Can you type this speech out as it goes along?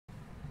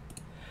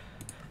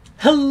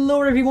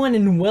Hello everyone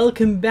and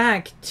welcome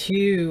back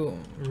to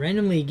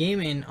Randomly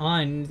Gaming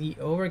on the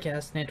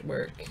Overcast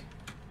network.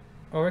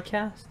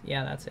 Overcast?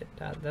 Yeah, that's it.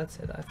 That's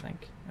it, I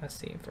think. I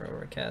see for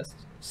Overcast.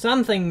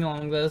 Something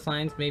along those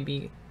lines,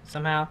 maybe,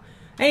 somehow.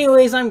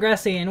 Anyways, I'm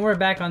Grasseh and we're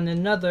back on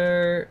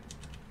another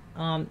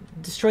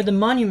Destroy the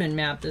Monument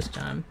map this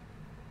time.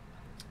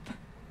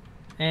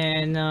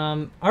 And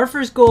our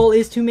first goal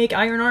is to make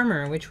iron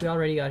armor, which we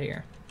already got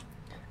here.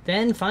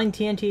 Then find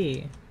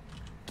TNT,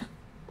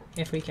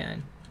 if we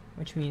can.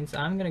 Which means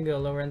I'm gonna go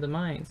lower in the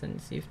mines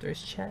and see if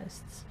there's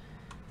chests.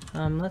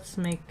 Let's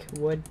make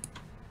wood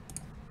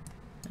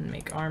and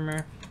make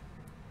armor.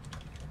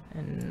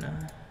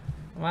 And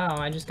wow,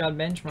 I just got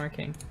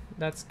benchmarking.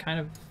 That's kind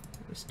of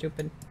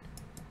stupid.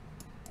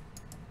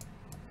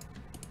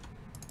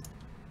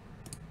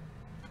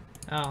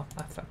 Oh,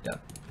 I fucked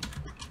up.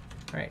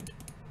 Alright.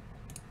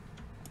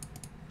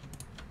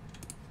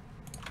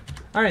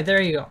 Alright, there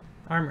you go.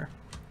 Armor.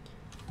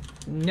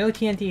 No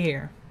TNT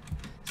here.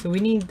 So we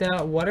need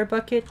the water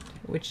bucket,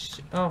 which,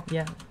 oh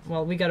yeah,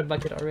 well we got a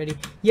bucket already.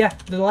 Yeah,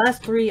 the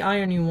last 3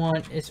 iron you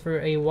want is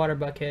for a water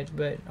bucket,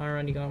 but I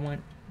already got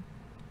one.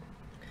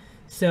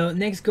 So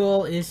next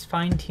goal is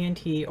find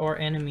TNT or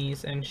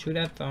enemies and shoot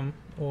at them,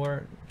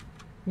 or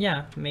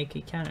yeah, make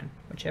a cannon,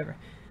 whichever.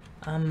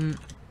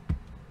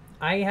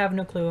 I have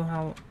no clue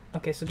how.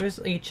 Okay, so there's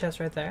a chest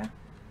right there.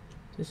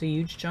 There's a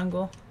huge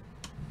jungle.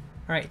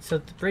 Alright, so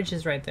the bridge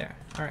is right there.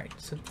 Alright,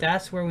 so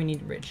that's where we need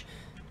the bridge.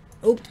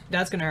 Oh,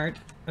 that's gonna hurt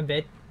a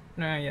bit.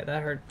 No, yeah,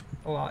 that hurt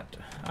a lot.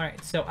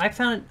 Alright, so I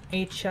found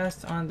a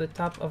chest on the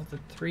top of the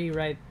tree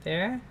right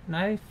there. And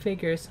I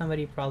figure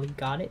somebody probably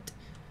got it.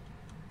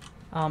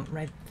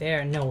 Right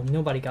there. No,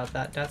 nobody got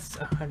that. That's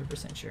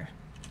 100% sure.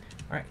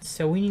 Alright,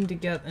 so we need to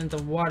get in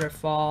the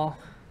waterfall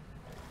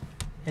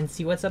and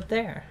see what's up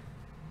there.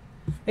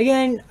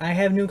 Again, I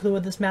have no clue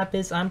what this map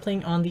is. I'm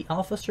playing on the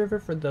alpha server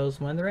for those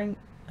wondering.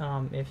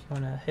 If you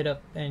want to hit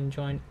up and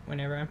join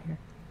whenever I'm here.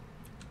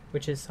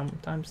 Which is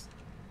sometimes.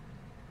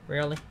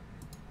 Rarely.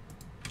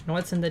 And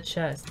what's in the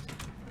chest?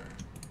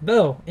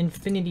 Bow.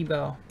 Infinity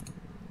bow.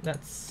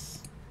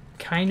 That's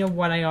kind of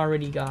what I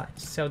already got.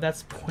 So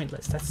that's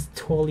pointless. That's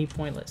totally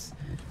pointless.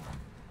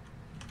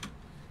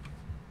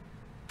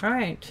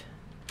 Alright.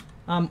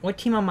 What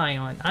team am I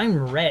on?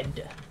 I'm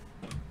red.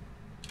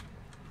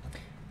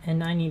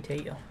 And I need to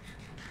heal.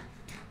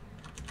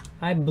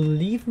 I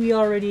believe we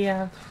already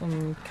have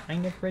some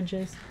kind of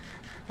bridges.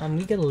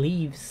 We get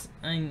leaves.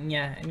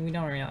 Yeah, and we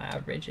don't really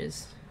have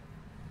bridges.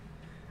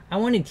 I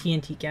want a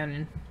TNT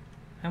cannon.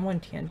 I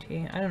want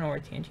TNT. I don't know where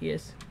TNT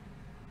is.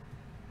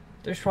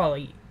 There's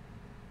probably...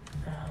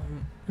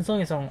 as long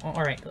as I don't...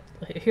 Alright,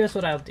 here's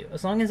what I'll do.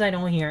 As long as I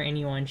don't hear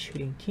anyone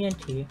shooting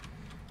TNT,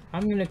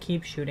 I'm gonna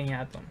keep shooting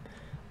at them.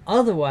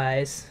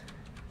 Otherwise,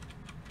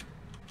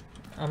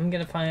 I'm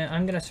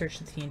gonna search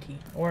the TNT.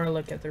 Or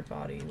look at their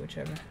body,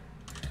 whichever.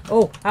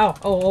 Oh! Ow!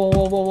 Oh, whoa,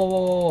 whoa, whoa, whoa,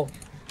 whoa, whoa.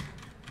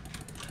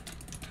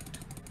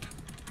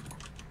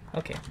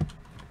 Okay.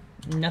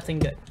 Nothing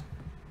good.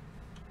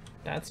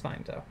 That's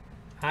fine, though.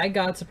 I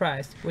got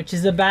surprised, which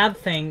is a bad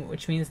thing,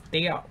 which means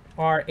they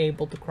are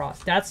able to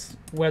cross. That's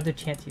where the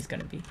TNT is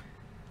gonna be.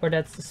 Or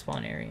that's the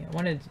spawn area.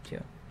 One of the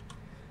two.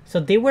 So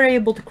they were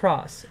able to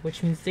cross,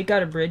 which means they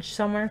got a bridge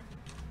somewhere.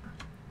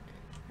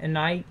 And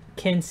I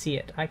can see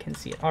it. I can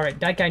see it. Alright,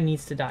 that guy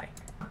needs to die.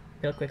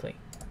 Real quickly.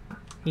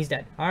 He's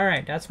dead.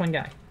 Alright, that's one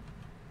guy.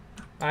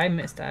 I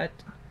missed that.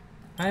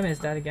 I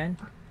missed that again.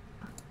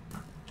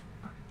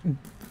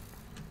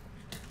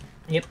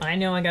 Yep, I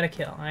know I got a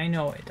kill. I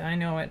know it. I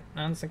know it.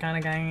 That's the kind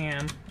of guy I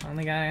am. I'm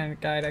the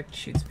guy that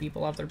shoots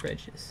people off their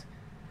bridges.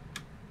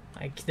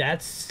 Like,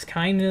 that's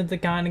kind of the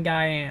kind of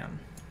guy I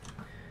am.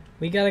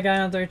 We got a guy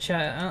on their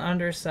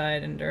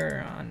underside and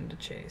they're on the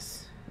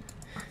chase.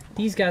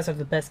 These guys are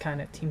the best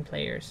kind of team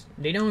players.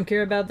 They don't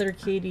care about their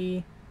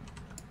KD.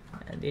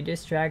 They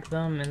distract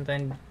them and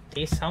then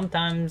they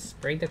sometimes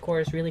break the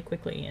course really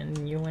quickly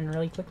and you win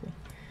really quickly.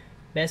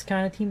 Best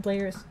kind of team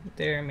players,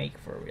 they make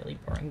for really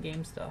boring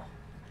games though.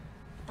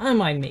 I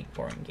might make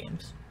boring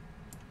games.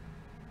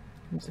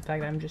 It's the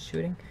fact that I'm just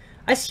shooting.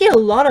 I see a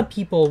lot of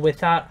people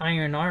without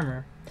iron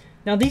armor.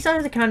 Now these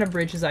are the kind of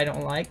bridges I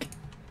don't like.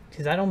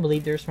 Because I don't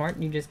believe they're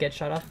smart. You just get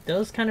shot off.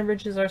 Those kind of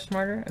bridges are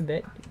smarter a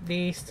bit.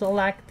 They still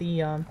lack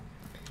the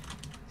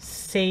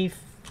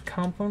safe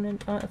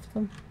component of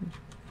them.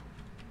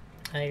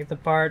 Like the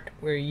part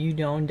where you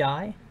don't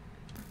die.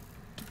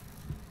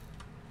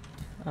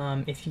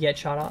 If you get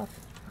shot off.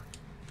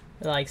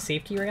 Like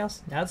safety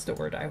rails. That's the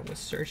word I was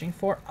searching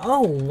for.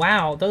 Oh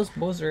wow, those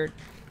bows are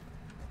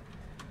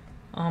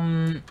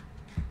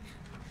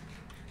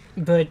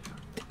but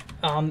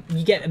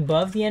you get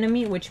above the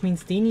enemy, which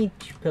means they need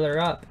to pillar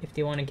up if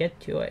they want to get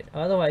to it.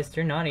 Otherwise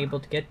they're not able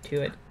to get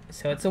to it.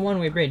 So it's a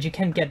one-way bridge. You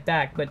can get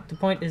back, but the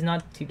point is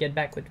not to get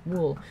back with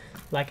wool,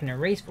 like in a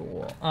race for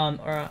wool.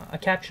 Or a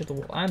capture the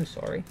wool. I'm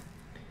sorry.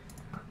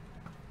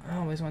 I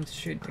always want to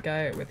shoot the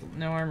guy with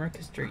no armor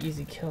because they're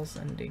easy kills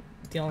and they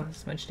deal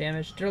as much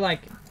damage. They're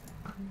like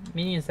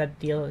minions that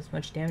deal as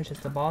much damage as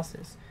the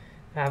bosses.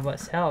 Have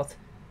less health.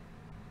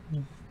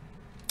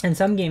 And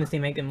some games they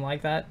make them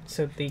like that,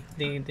 so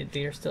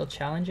they are still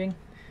challenging.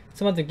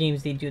 Some other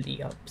games they do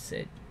the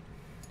opposite.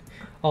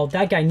 Oh,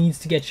 that guy needs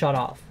to get shot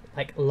off,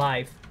 like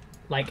live,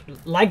 like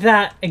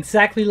that,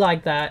 exactly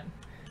like that.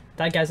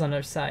 That guy's on the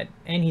other side,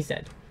 and he's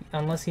dead,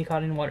 unless he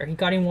caught in water. He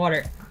got in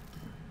water,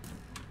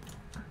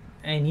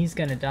 and he's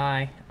gonna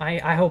die.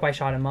 I hope I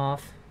shot him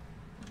off.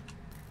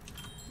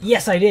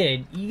 Yes, I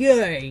did.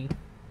 Yay!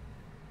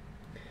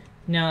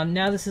 Now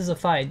this is a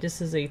fight.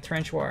 This is a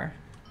trench war.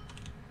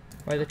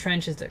 Where the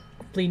trench is the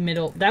complete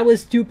middle. That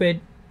was stupid.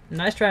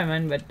 Nice try,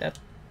 man, but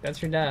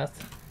that's your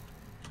death.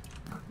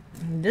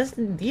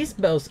 These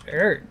bows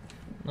hurt.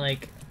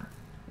 Like,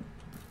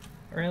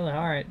 really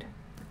hard.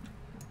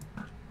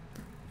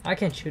 I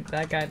can't shoot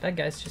that guy. That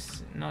guy's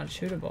just not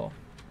shootable.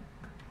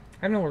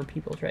 I don't know where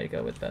people try to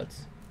go with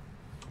boats.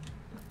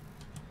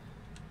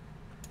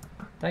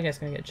 That guy's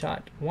gonna get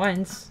shot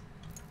once.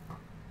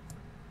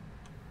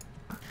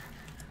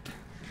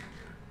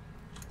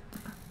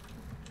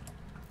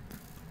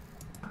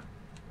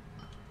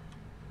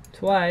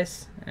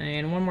 Twice,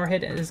 and one more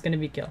hit is gonna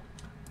be kill.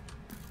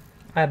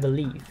 I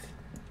believe.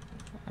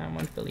 I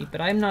want to believe,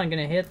 but I'm not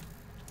gonna hit,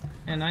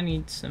 and I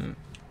need some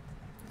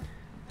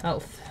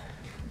health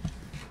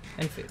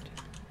and food.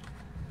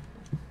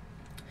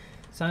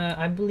 So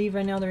I believe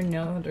right now there's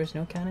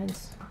no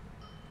cannons.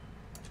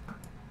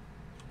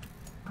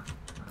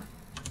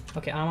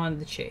 Okay, I'm on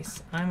the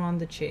chase. I'm on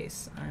the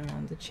chase. I'm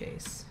on the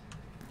chase.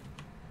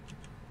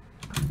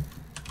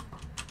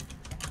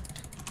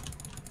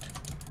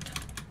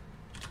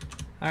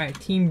 Alright,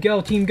 team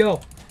go, team go.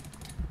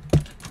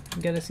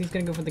 Get us, he's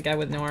gonna go for the guy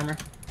with no armor.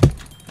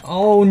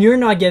 Oh, and you're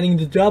not getting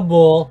the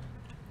double.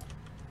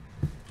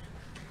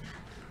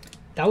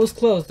 That was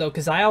close though,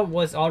 because I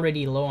was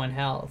already low on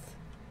health.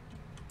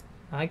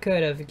 I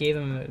could have gave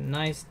him a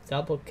nice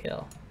double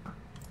kill,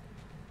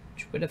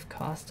 which would have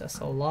cost us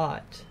a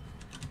lot.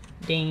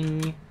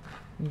 Ding,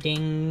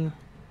 ding.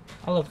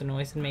 I love the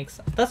noise it makes.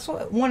 That's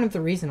one of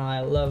the reasons I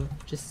love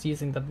just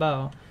using the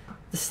bow.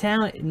 The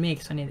sound it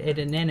makes when it hit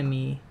an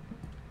enemy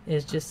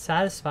is just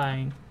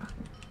satisfying.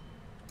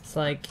 It's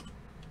like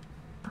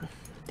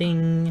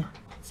ding.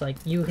 It's like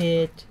you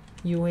hit,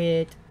 you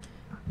hit,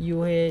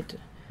 you hit.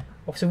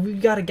 Oh, so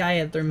we've got a guy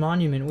at their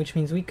monument, which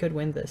means we could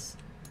win this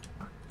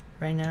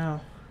right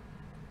now.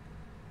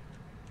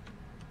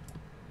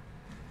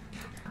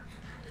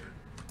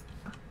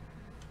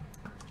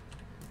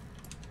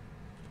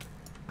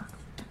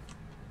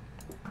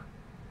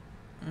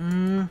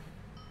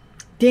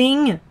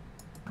 Ding!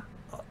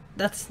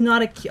 That's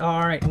not a kill.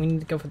 Alright, we need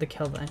to go for the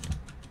kill then.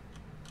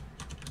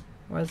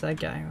 Where's that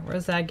guy?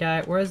 Where's that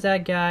guy? Where's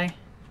that guy?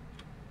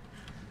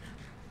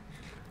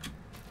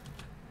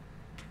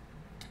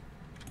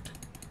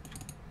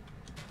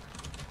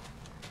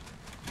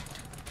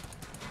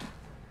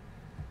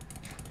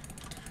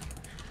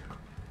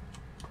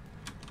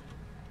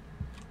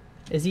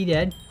 Is he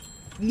dead?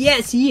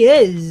 Yes, he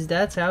is!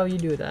 That's how you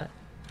do that.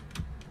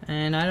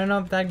 And I don't know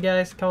if that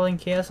guy's calling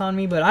KS on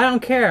me, but I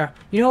don't care.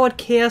 You know what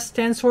KS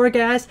stands for,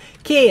 guys?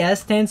 KS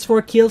stands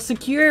for kill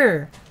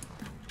secure.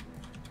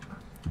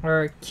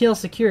 Or kill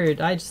secured.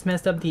 I just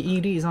messed up the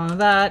EDs on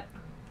that.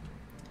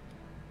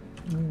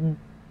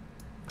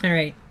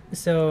 Alright,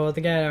 so the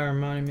guy at our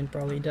monument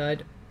probably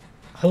died.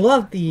 I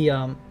love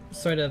the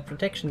sort of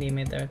protection they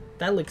made there.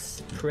 That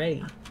looks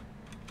pretty.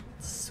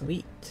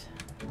 Sweet.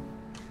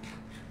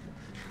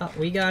 Oh,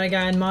 we got a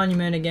guy in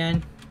monument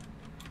again.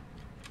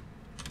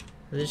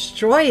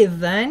 Destroy it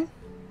then.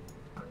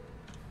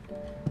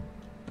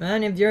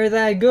 Man, if you're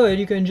that good,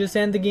 you can just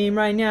end the game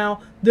right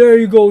now. There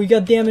you go, you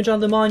got damage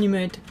on the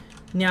monument.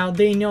 Now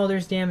they know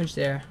there's damage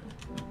there.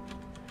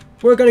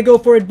 We're gonna go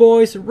for it,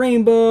 boys.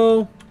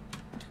 Rainbow. I'm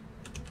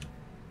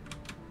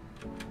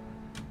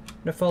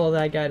gonna follow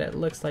that guy that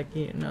looks like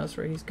he knows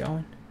where he's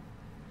going.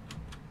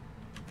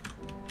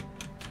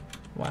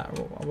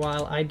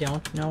 While I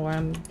don't know what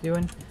I'm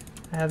doing.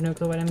 I have no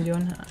clue what I'm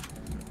doing.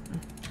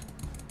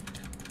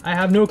 I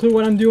have no clue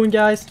what I'm doing,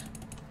 guys.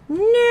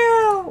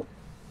 No!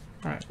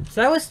 Alright,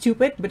 so that was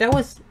stupid, but that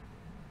was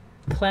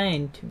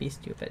planned to be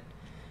stupid.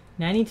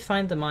 Now I need to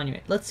find the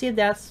monument. Let's see if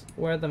that's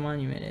where the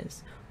monument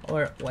is,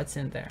 or what's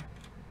in there.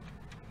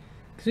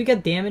 Because we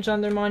got damage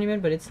on their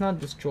monument, but it's not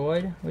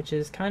destroyed, which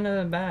is kind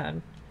of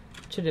bad.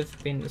 It should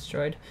have been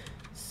destroyed.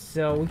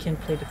 So we can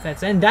play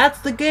defense. And that's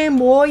the game,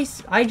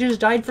 boys! I just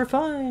died for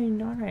fun!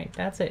 Alright,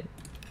 that's it.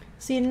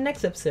 See you in the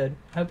next episode.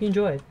 I hope you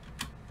enjoyed.